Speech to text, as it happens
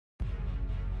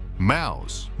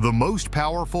Maus, the most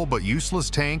powerful but useless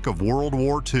tank of World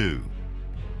War II.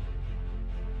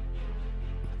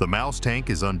 The Maus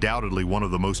tank is undoubtedly one of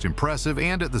the most impressive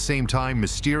and at the same time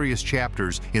mysterious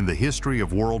chapters in the history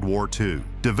of World War II.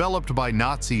 Developed by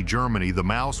Nazi Germany, the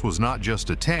Maus was not just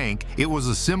a tank, it was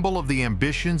a symbol of the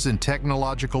ambitions and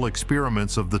technological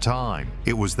experiments of the time.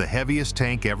 It was the heaviest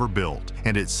tank ever built,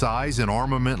 and its size and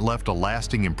armament left a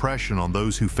lasting impression on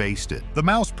those who faced it. The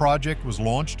Maus project was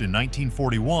launched in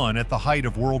 1941 at the height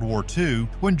of World War II,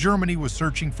 when Germany was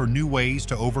searching for new ways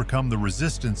to overcome the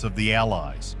resistance of the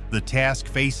Allies. The task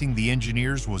facing the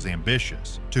engineers was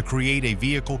ambitious: to create a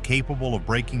vehicle capable of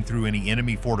breaking through any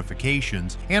enemy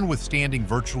fortifications and withstanding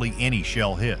virtually any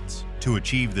shell hits. To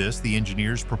achieve this, the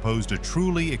engineers proposed a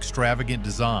truly extravagant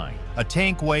design, a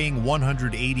tank weighing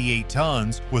 188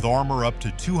 tons with armor up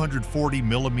to 240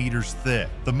 millimeters thick.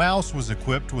 The Maus was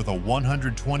equipped with a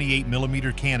 128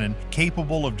 millimeter cannon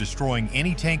capable of destroying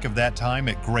any tank of that time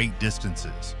at great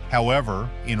distances. However,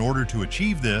 in order to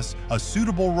achieve this, a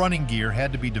suitable running gear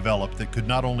had to be developed that could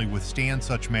not only withstand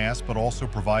such mass but also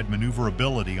provide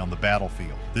maneuverability on the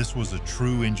battlefield. This was a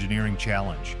true engineering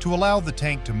challenge. To allow the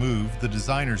tank to move, the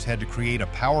designers had to create a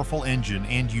powerful engine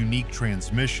and unique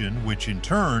transmission, which in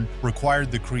turn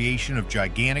required the creation of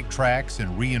gigantic tracks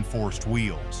and reinforced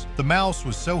wheels. The Maus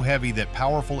was so heavy that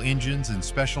powerful engines and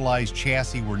specialized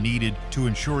chassis were needed to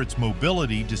ensure its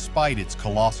mobility despite its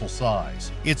colossal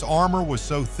size. Its armor was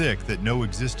so thick that no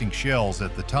existing shells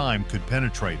at the time could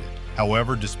penetrate it.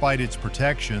 However, despite its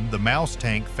protection, the Maus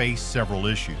tank faced several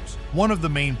issues. One of the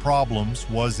main problems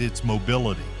was its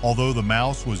mobility. Although the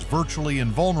Maus was virtually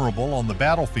invulnerable on the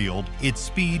battlefield, its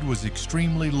speed was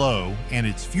extremely low and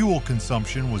its fuel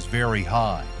consumption was very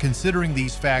high. Considering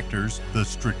these factors, the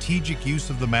strategic use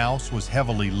of the Maus was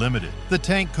heavily limited. The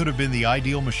tank could have been the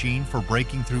ideal machine for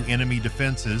breaking through enemy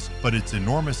defenses, but its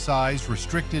enormous size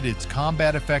restricted its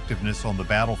combat effectiveness on the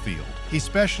battlefield,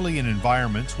 especially in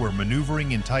environments where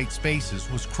maneuvering in tight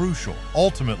spaces was crucial.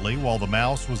 Ultimately, while the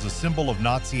Maus was a symbol of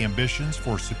Nazi ambitions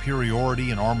for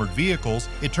superiority in armored vehicles,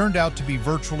 it turned out to be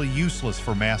virtually useless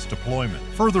for mass deployment.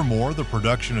 Furthermore, the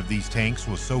production of these tanks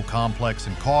was so complex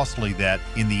and costly that,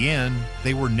 in the end,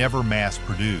 they were never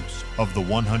mass-produced. Of the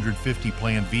 150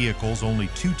 planned vehicles, only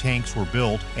 2 tanks were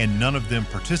built, and none of them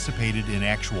participated in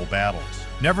actual battles.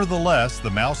 Nevertheless, the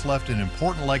Maus left an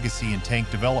important legacy in tank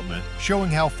development,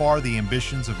 showing how far the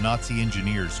ambitions of Nazi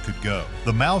engineers could go.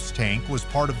 The Maus tank was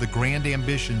part of the grand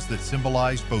ambitions that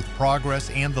symbolized both progress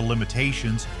and the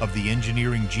limitations of the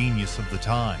engineering genius of the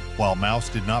time. While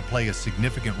Maus did not play a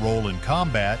significant role in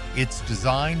combat, its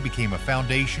design became a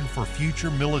foundation for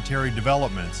future military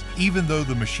developments, even though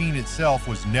the machine itself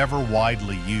was never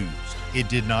widely used. It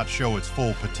did not show its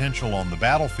full potential on the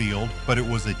battlefield, but it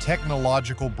was a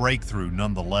technological breakthrough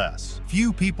nonetheless.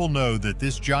 Few people know that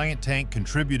this giant tank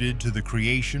contributed to the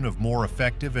creation of more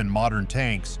effective and modern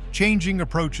tanks, changing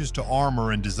approaches to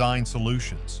armor and design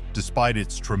solutions. Despite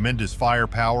its tremendous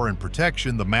firepower and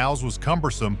protection, the Maus was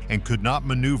cumbersome and could not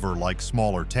maneuver like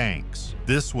smaller tanks.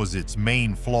 This was its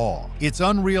main flaw. Its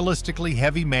unrealistically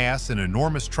heavy mass and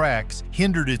enormous tracks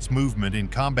hindered its movement in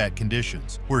combat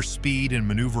conditions, where speed and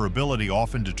maneuverability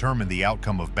often determine the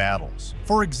outcome of battles.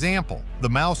 For example, the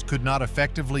Maus could not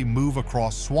effectively move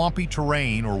across swampy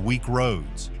terrain or weak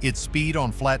roads. Its speed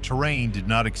on flat terrain did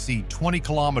not exceed 20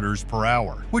 kilometers per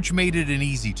hour, which made it an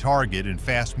easy target in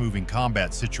fast-moving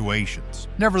combat situations.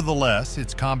 Nevertheless,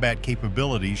 its combat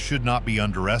capabilities should not be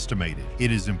underestimated.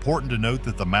 It is important to note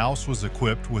that the Maus was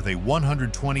equipped with a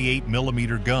 128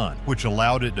 millimeter gun, which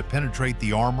allowed it to penetrate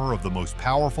the armor of the most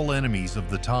powerful enemies of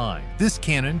the time. This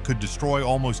cannon could destroy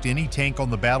almost any tank on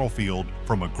the battlefield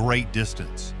from a great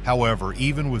distance. However,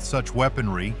 even with such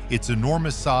weaponry, its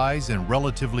enormous size and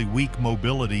relatively weak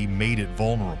mobility made it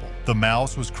vulnerable. The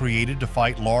Maus was created to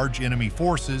fight large enemy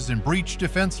forces and breach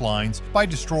defense lines by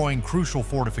destroying crucial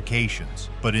fortifications.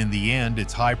 But in the end,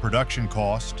 its high production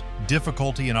cost,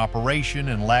 difficulty in operation,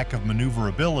 and lack of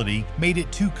maneuverability made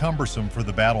it too cumbersome for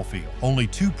the battlefield. Only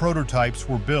 2 prototypes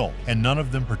were built, and none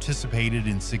of them participated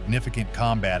in significant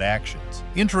combat actions.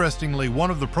 Interestingly,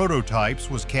 one of the prototypes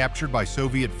was captured by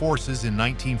Soviet forces in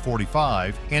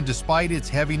 1945, and despite its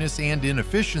heaviness and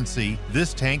inefficiency,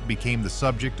 this tank became the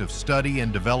subject of study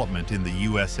and development in the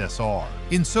USSR.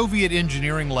 In Soviet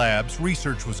engineering labs,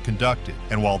 research was conducted,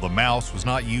 and while the Maus was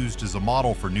not used as a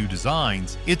model for new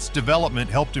designs, its development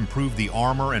helped improve the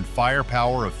armor and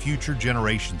firepower of future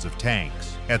generations of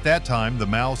tanks. At that time, the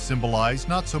Maus symbolized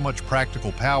not so much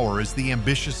practical power as the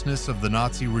ambitiousness of the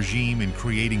Nazi regime in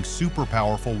creating super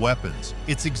powerful weapons.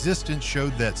 Its existence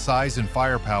showed that size and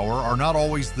firepower are not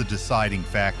always the deciding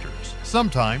factors.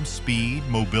 Sometimes speed,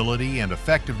 mobility, and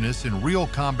effectiveness in real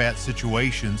combat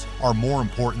situations are more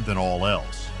important than all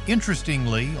else.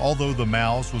 Interestingly, although the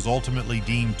Maus was ultimately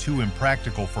deemed too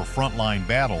impractical for frontline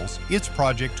battles, its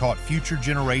project taught future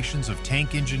generations of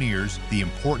tank engineers the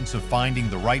importance of finding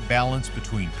the right balance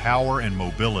between power and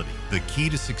mobility, the key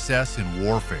to success in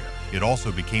warfare. It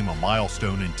also became a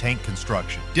milestone in tank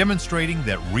construction, demonstrating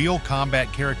that real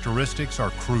combat characteristics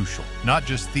are crucial, not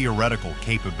just theoretical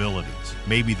capabilities.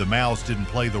 Maybe the Maus didn't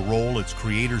play the role its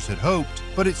creators had hoped,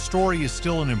 but its story is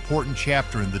still an important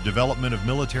chapter in the development of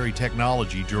military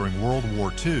technology during World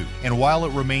War II, and while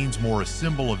it remains more a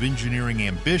symbol of engineering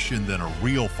ambition than a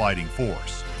real fighting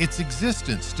force, its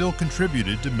existence still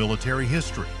contributed to military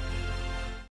history.